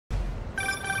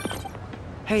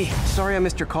Hey, sorry I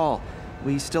missed your call.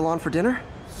 We still on for dinner?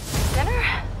 Dinner?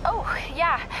 Oh,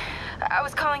 yeah. I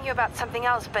was calling you about something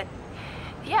else, but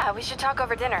yeah, we should talk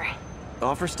over dinner.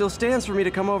 Offer still stands for me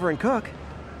to come over and cook.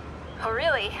 Oh,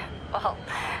 really? Well,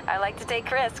 I like to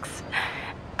take risks.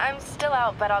 I'm still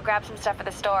out, but I'll grab some stuff at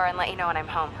the store and let you know when I'm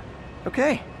home.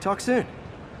 Okay, talk soon.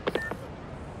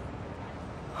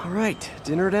 All right,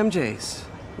 dinner at MJ's.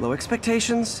 Low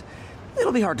expectations.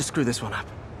 It'll be hard to screw this one up.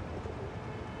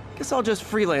 Guess I'll just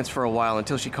freelance for a while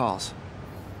until she calls.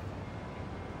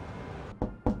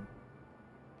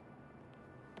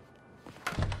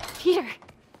 Peter!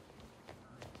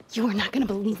 You are not gonna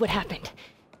believe what happened.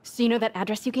 So you know that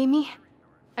address you gave me?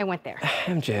 I went there.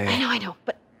 MJ. I know,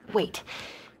 but wait.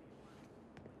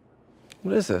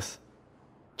 What is this?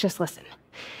 Just listen.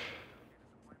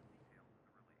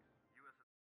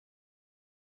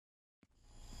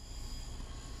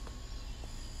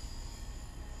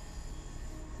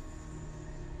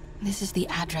 This is the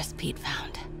address Pete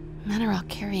found. Men are all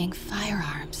carrying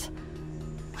firearms.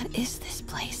 What is this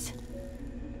place?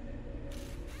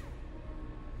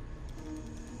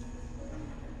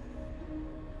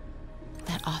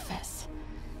 That office.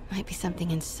 Might be something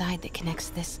inside that connects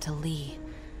this to Lee.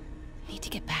 Need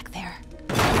to get back there.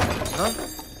 Huh?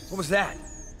 What was that?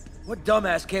 What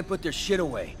dumbass can't put their shit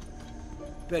away?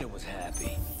 Bet it was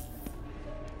Happy.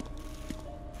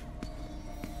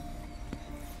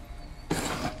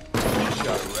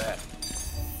 Shot a rat.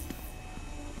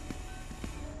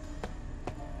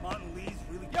 Martin Lee's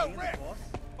really Yo, Rick!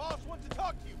 Boss wants to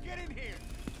talk to you. Get in here.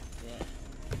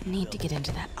 Need to get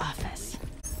into that office.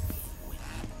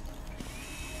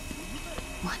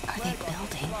 What are they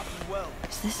building?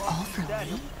 Is this all for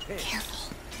Lee?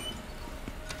 Careful.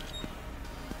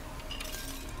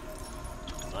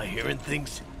 Am I hearing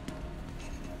things?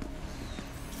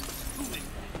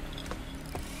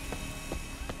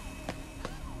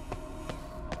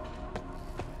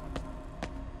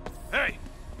 Hey,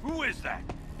 who is that?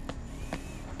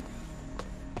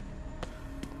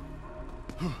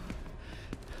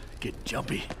 Get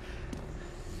jumpy.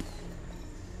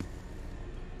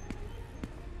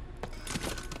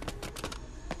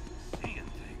 Seeing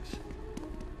things.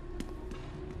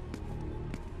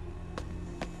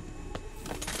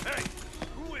 Hey,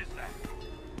 who is that?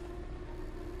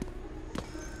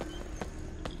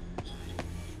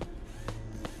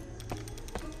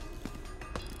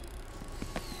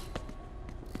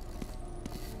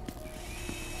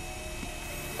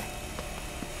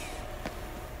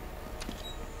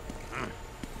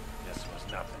 This was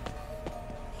nothing.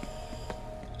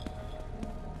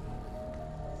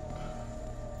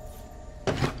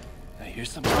 I hear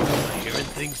something. Am I hearing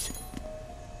things?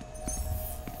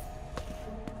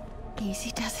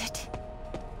 Easy does it.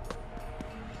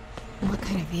 What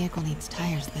kind of vehicle needs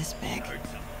tires this big?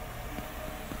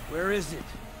 Where is it?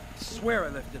 I swear I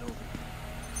left it open.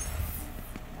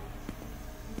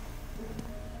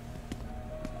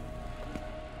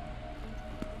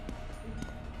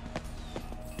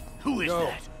 Who is Yo,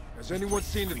 that? has anyone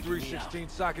seen the 316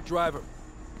 socket driver?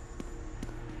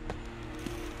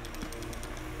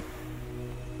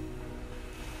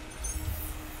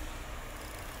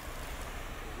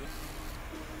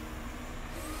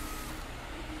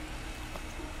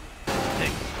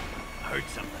 Hey, I heard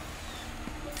something.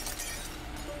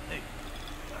 Hey,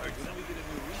 I heard something.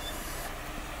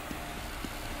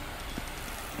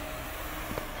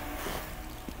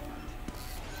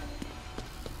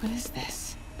 What is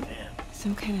this? Damn.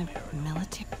 Some kind of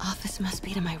military office must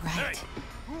be to my right. Hey,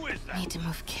 who is that? Need to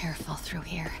move careful through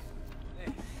here.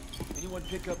 Hey, anyone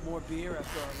pick up more beer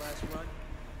after our last run?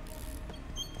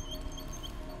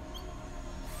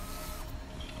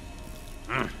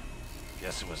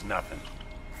 Guess it was nothing.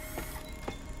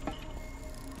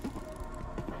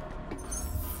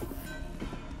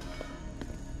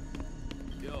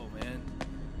 Yo, man.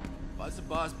 Why's the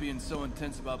boss being so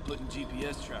intense about putting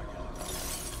GPS tracker on?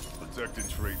 Protecting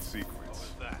trade secrets. What's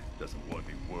that? Doesn't want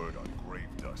any word on grave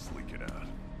dust leaking out.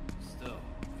 Still,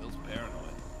 feels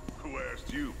paranoid. Who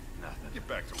asked you? Nothing. Get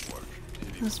back to work.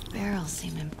 Those barrels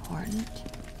seem important.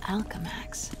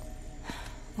 Alchemax.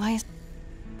 Why is...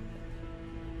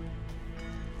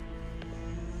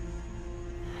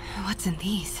 What's in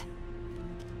these?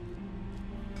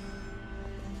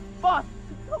 Boss,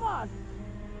 come on!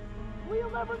 We'll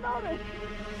never notice!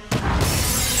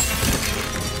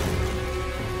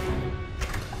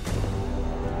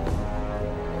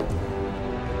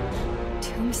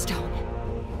 Tombstone.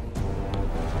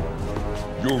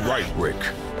 You're right, Rick.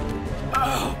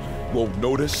 Won't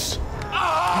notice?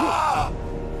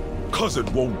 Cause it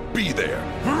won't be there.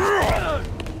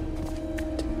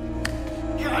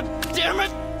 God damn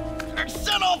it!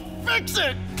 Son of Fix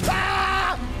it!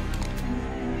 Ah!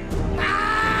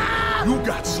 Ah! You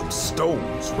got some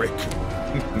stones, Rick.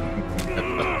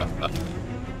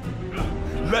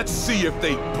 Let's see if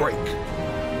they break.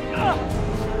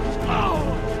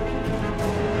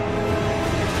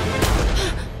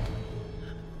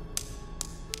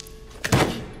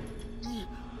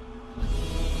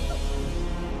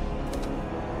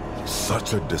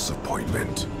 Such a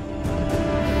disappointment.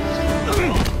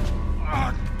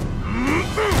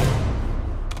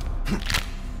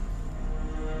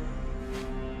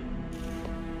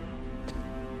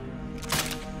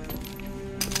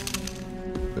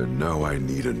 And now I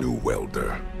need a new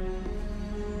welder.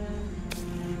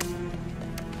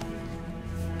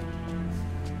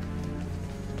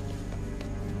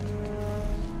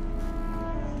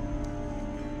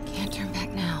 Can't turn back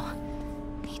now.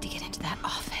 Need to get into that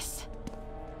office.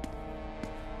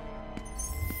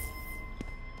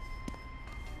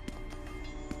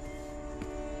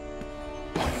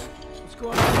 What's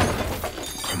going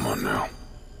on? Come on now.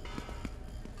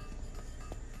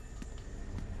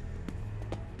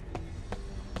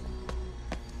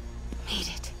 Made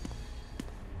it.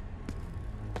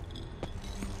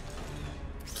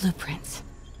 Blueprints.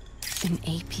 An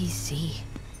APC.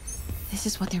 This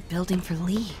is what they're building for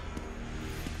Lee.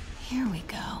 Here we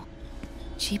go.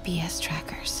 GPS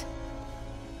trackers.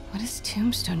 What is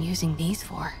Tombstone using these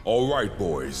for? All right,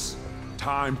 boys.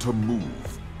 Time to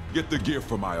move. Get the gear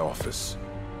from my office.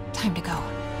 Time to go.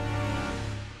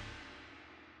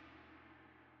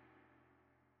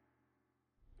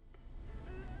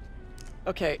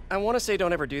 Okay, I want to say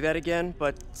don't ever do that again,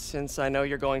 but since I know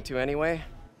you're going to anyway,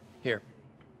 here.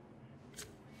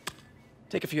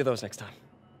 Take a few of those next time.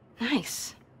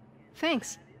 Nice.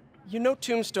 Thanks. You know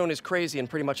Tombstone is crazy and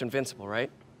pretty much invincible, right?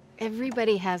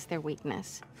 Everybody has their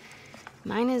weakness.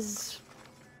 Mine is...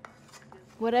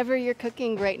 whatever you're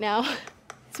cooking right now.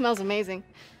 It smells amazing.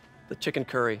 The chicken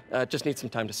curry. Just needs some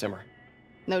time to simmer.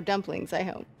 No dumplings, I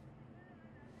hope.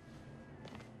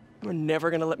 You're never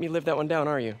gonna let me live that one down,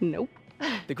 are you? Nope.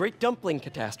 The Great Dumpling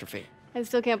Catastrophe. I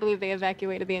still can't believe they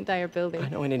evacuated the entire building. I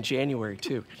know, and in January,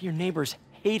 too. Your neighbors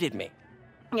hated me.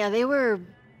 Yeah, they were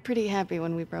pretty happy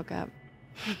when we broke up.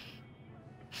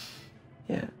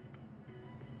 Yeah.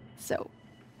 So,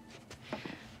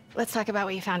 let's talk about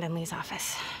what you found in Lee's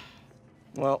office.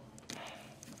 Well,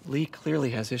 Lee clearly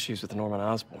has issues with Norman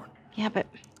Osborn. Yeah, but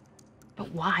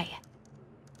why?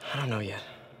 I don't know yet.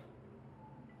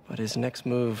 But his next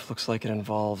move looks like it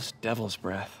involves Devil's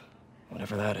Breath.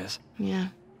 Whatever that is. Yeah.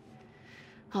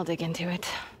 I'll dig into it.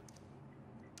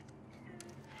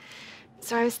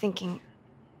 So I was thinking,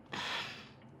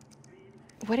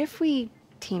 what if we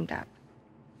teamed up?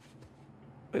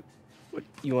 What,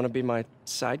 you want to be my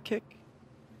sidekick?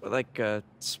 Like a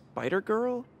spider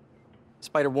girl?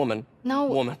 Spider woman? No.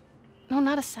 Woman. No,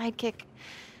 not a sidekick.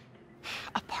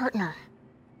 A partner.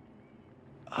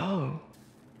 Oh.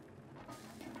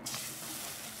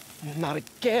 Not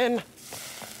again.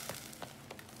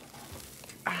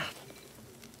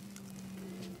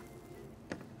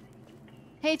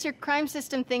 Hey, it's your crime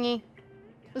system thingy.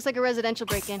 Looks like a residential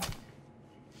break-in.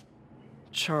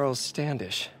 Charles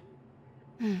Standish.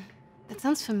 That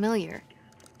sounds familiar.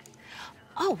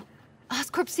 Oh,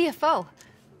 Oscorp CFO.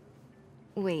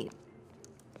 Wait.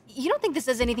 You don't think this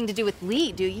has anything to do with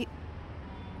Lee, do you?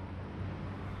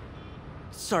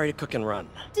 Sorry to cook and run.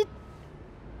 Did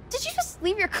you just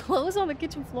leave your clothes on the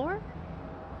kitchen floor?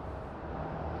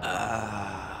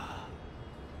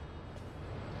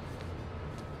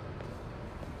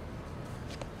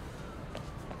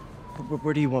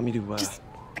 Where do you want me to, Just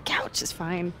the couch is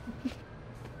fine.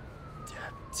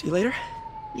 See you later?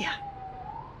 Yeah.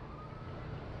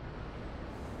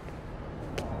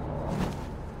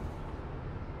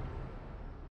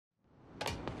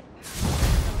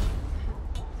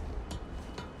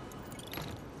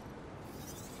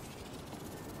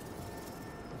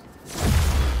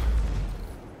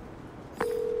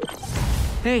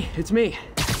 Hey, it's me.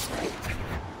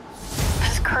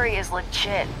 This curry is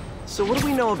legit. So what do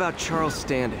we know about Charles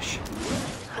Standish?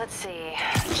 Let's see.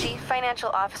 Chief Financial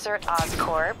Officer at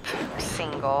Oscorp.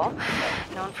 Single.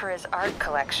 Known for his art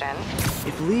collection.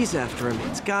 If Lee's after him,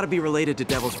 it's gotta be related to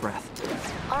Devil's Breath.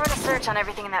 I'll run a search on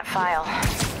everything in that file.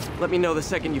 Let me know the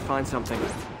second you find something.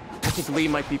 I think Lee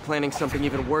might be planning something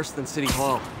even worse than City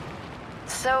Hall.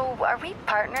 So, are we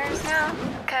partners now?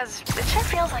 Because it sure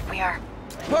feels like we are.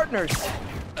 Partners!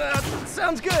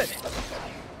 Sounds good!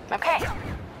 Okay.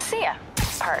 See ya,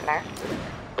 partner.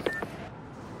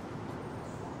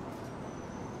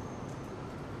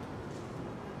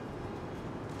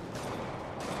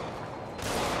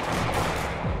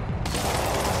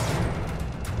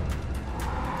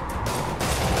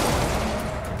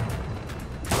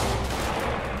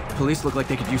 police look like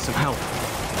they could use some help.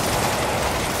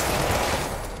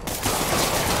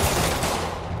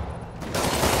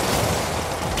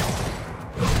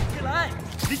 来，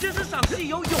你真是赏识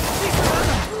有勇气之人。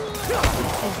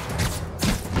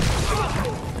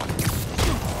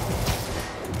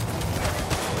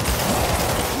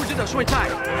无知的睡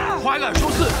菜，怀尔舒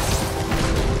适。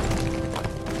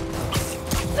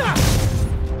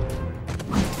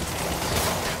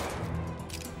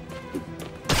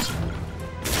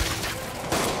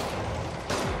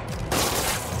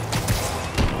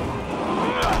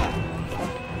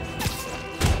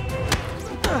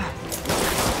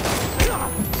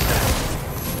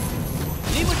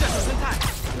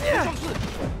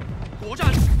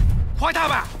 快他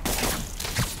吧！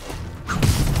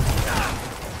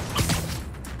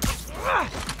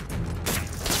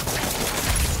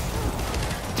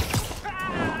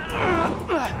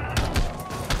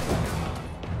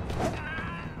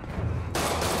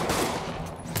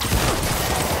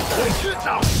去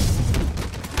找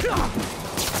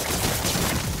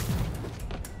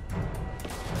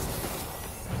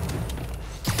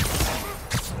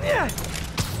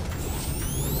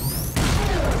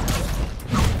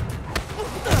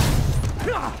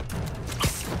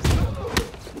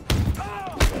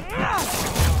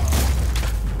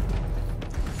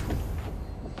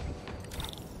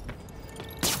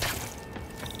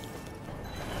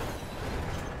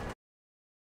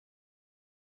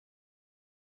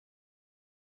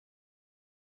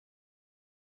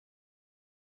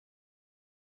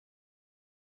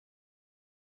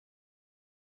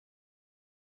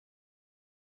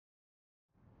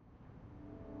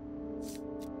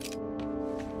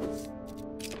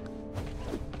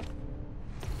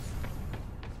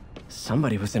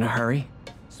！Somebody was in a hurry.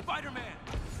 Spider-Man!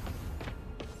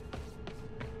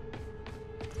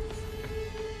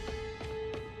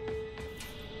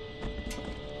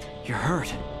 You're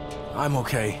hurt. I'm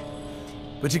okay.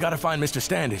 But you gotta find Mr.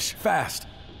 Standish, fast.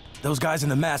 Those guys in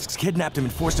the masks kidnapped him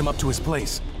and forced him up to his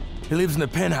place. He lives in the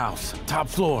penthouse, top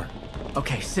floor.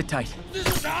 Okay, sit tight.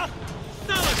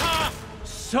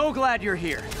 So glad you're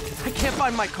here. I can't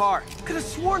find my car. Could have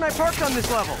sworn I parked on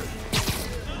this level.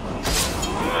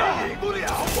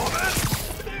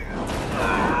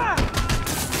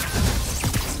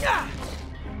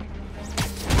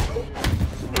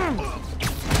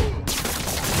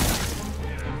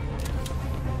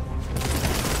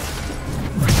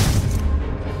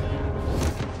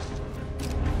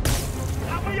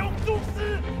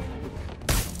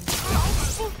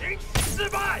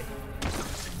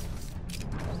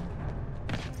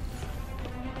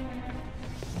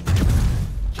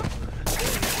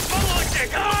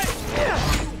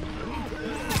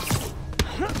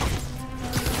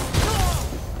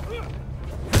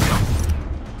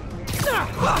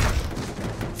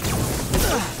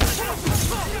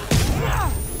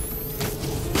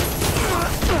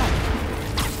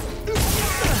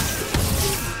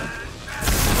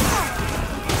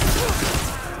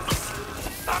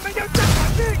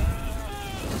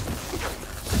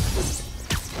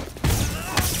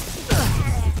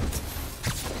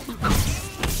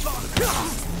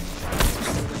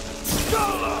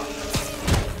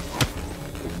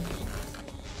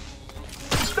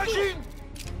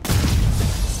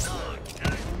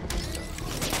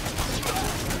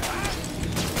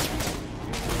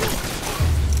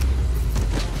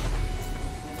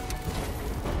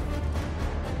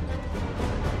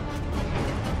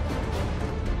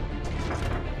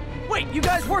 Wait, you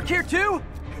guys work here too?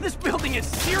 This building is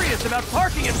serious about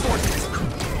parking enforcement.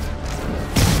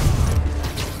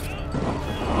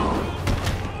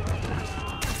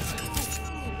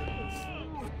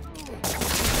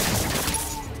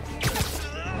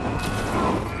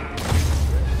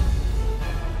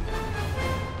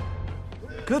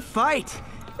 Good fight.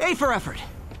 A for effort.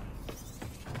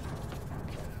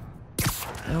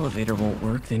 Elevator won't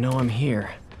work. They know I'm here.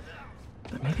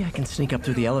 But maybe I can sneak up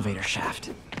through the elevator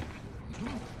shaft.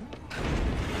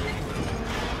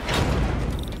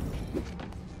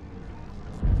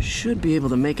 Should be able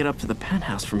to make it up to the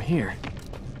penthouse from here.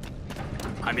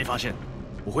 还没发现，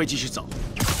我会继续找。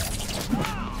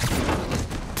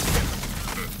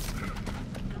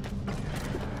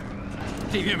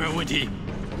地面没有问题。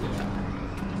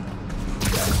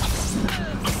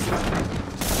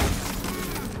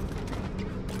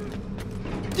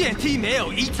电梯没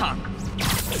有异常。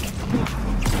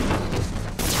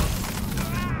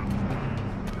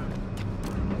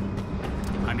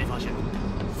还没发现，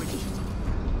我会继续找。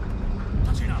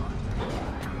他去哪了？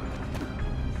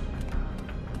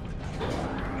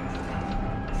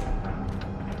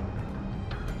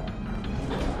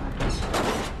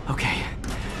 Okay,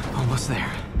 almost there.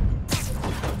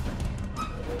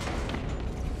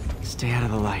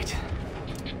 the light.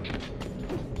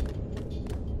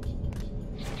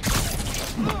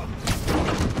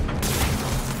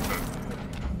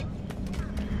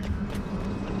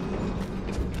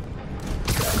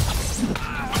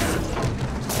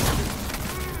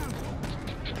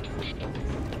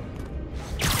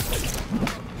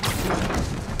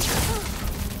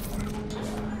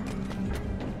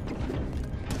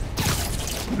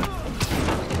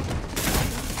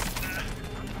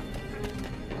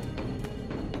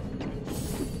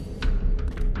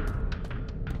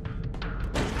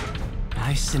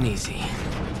 Nice and easy.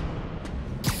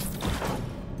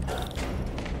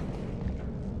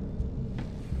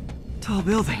 Tall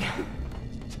building.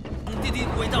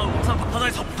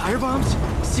 Firebombs?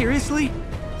 Seriously?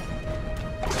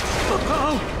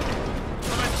 Uh-oh!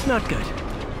 Not good.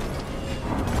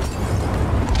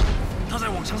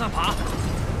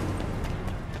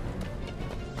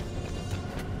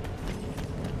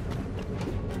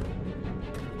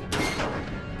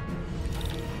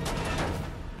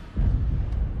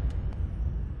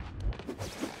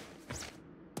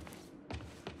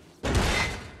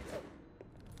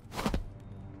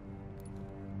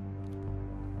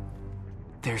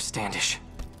 There's Standish.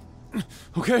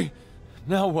 Okay,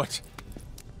 now what?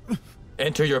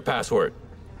 Enter your password.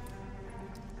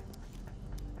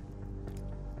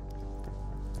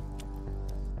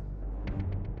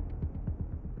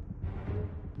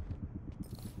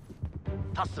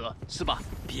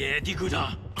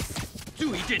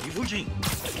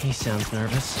 He sounds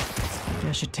nervous. Maybe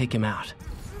I should take him out.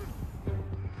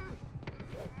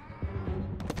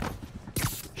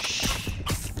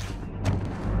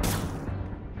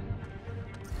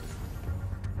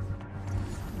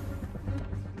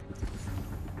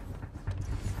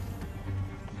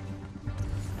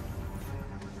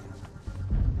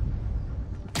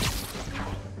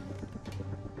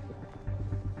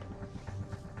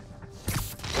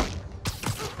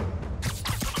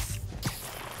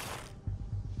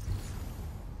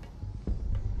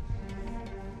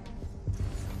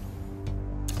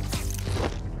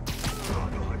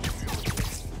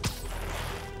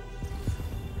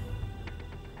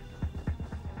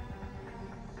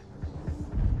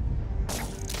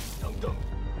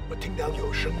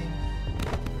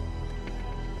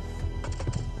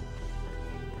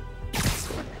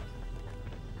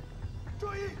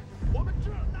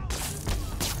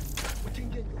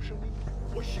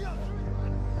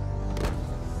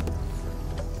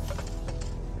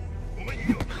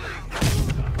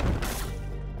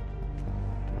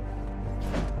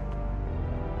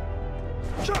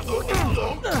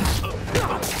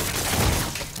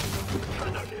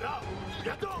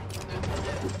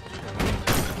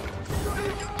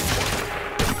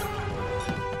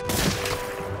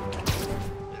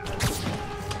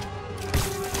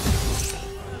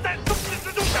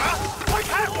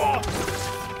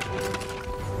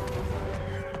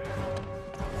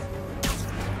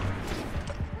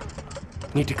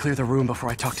 Need to clear the room before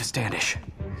I talk to Standish.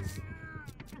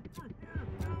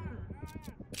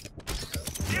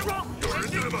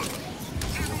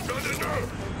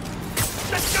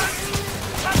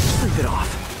 Sleep it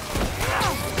off.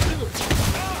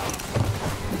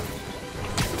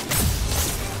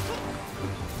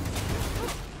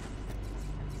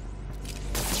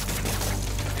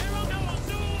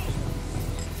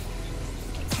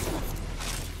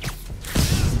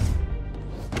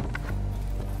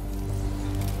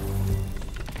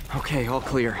 Okay, all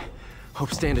clear.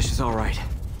 Hope Standish is all right.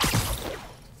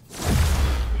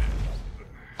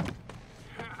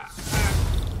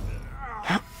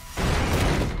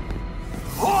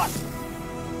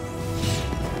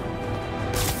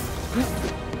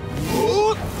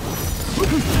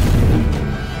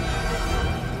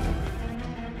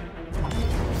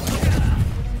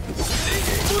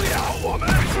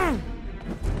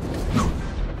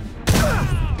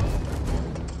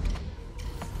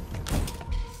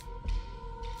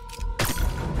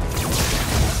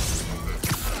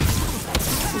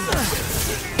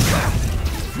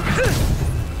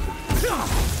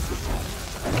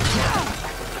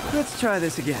 Let's try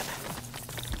this again.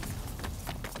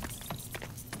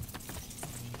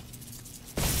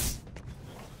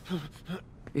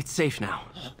 It's safe now.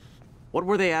 What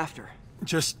were they after?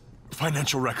 Just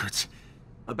financial records.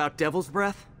 About Devil's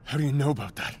Breath? How do you know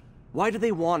about that? Why do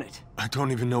they want it? I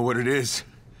don't even know what it is.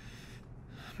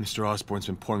 Mr. Osborn's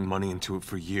been pouring money into it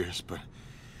for years, but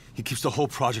he keeps the whole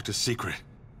project a secret.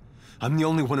 I'm the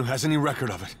only one who has any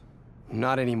record of it.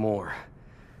 Not anymore.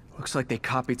 Looks like they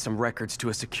copied some records to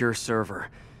a secure server.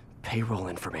 Payroll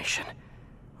information.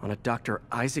 On a Dr.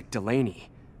 Isaac Delaney.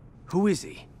 Who is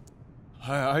he?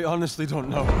 I honestly don't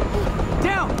know.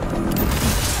 Down!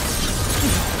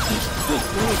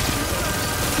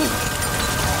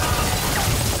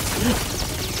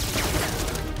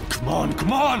 Come on,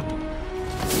 come on!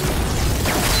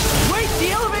 Wait,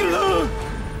 the elevator!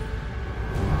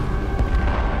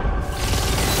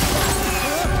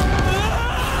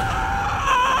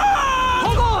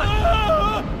 Hold on!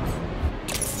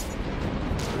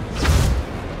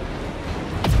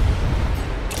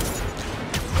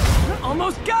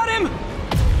 Almost got him!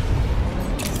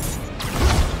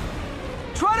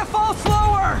 Try to fall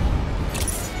slower!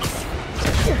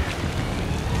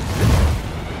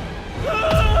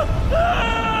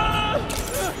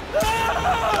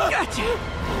 Gotcha!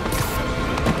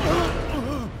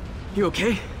 You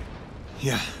okay?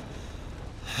 Yeah,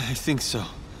 I think so.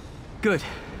 Good.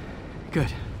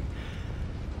 Good.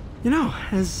 You know,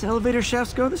 as elevator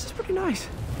shafts go, this is pretty nice.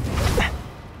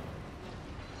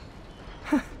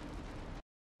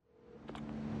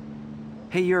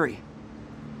 Hey, Yuri.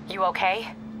 You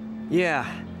okay? Yeah,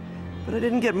 but I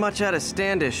didn't get much out of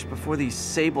Standish before these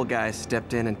Sable guys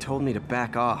stepped in and told me to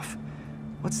back off.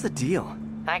 What's the deal?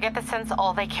 I get the sense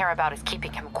all they care about is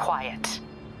keeping him quiet.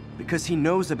 Because he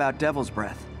knows about Devil's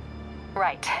Breath.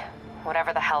 Right.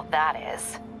 Whatever the hell that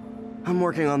is. I'm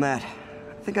working on that.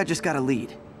 I think I just got a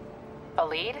lead. A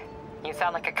lead? You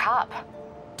sound like a cop.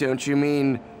 Don't you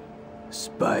mean...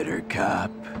 Spider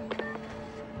Cop?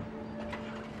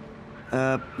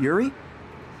 Yuri?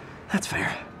 That's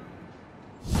fair.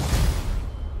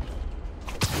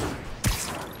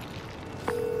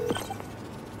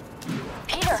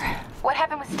 Peter, what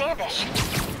happened with Standish?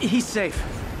 He's safe.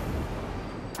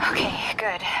 Okay,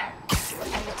 good.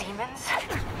 And the demons?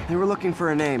 They were looking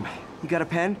for a name. You got a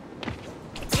pen?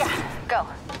 Yeah, go.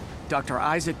 Dr.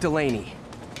 Isaac Delaney.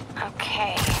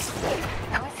 Okay.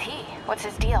 Who is he? What's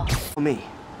his deal? Me.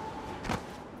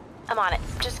 I'm on it.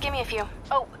 Just give me a few.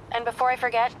 Oh, and before I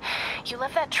forget, you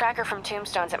left that tracker from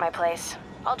Tombstones at my place.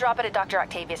 I'll drop it at Dr.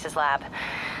 Octavius's lab.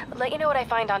 Let you know what I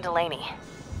find on Delaney.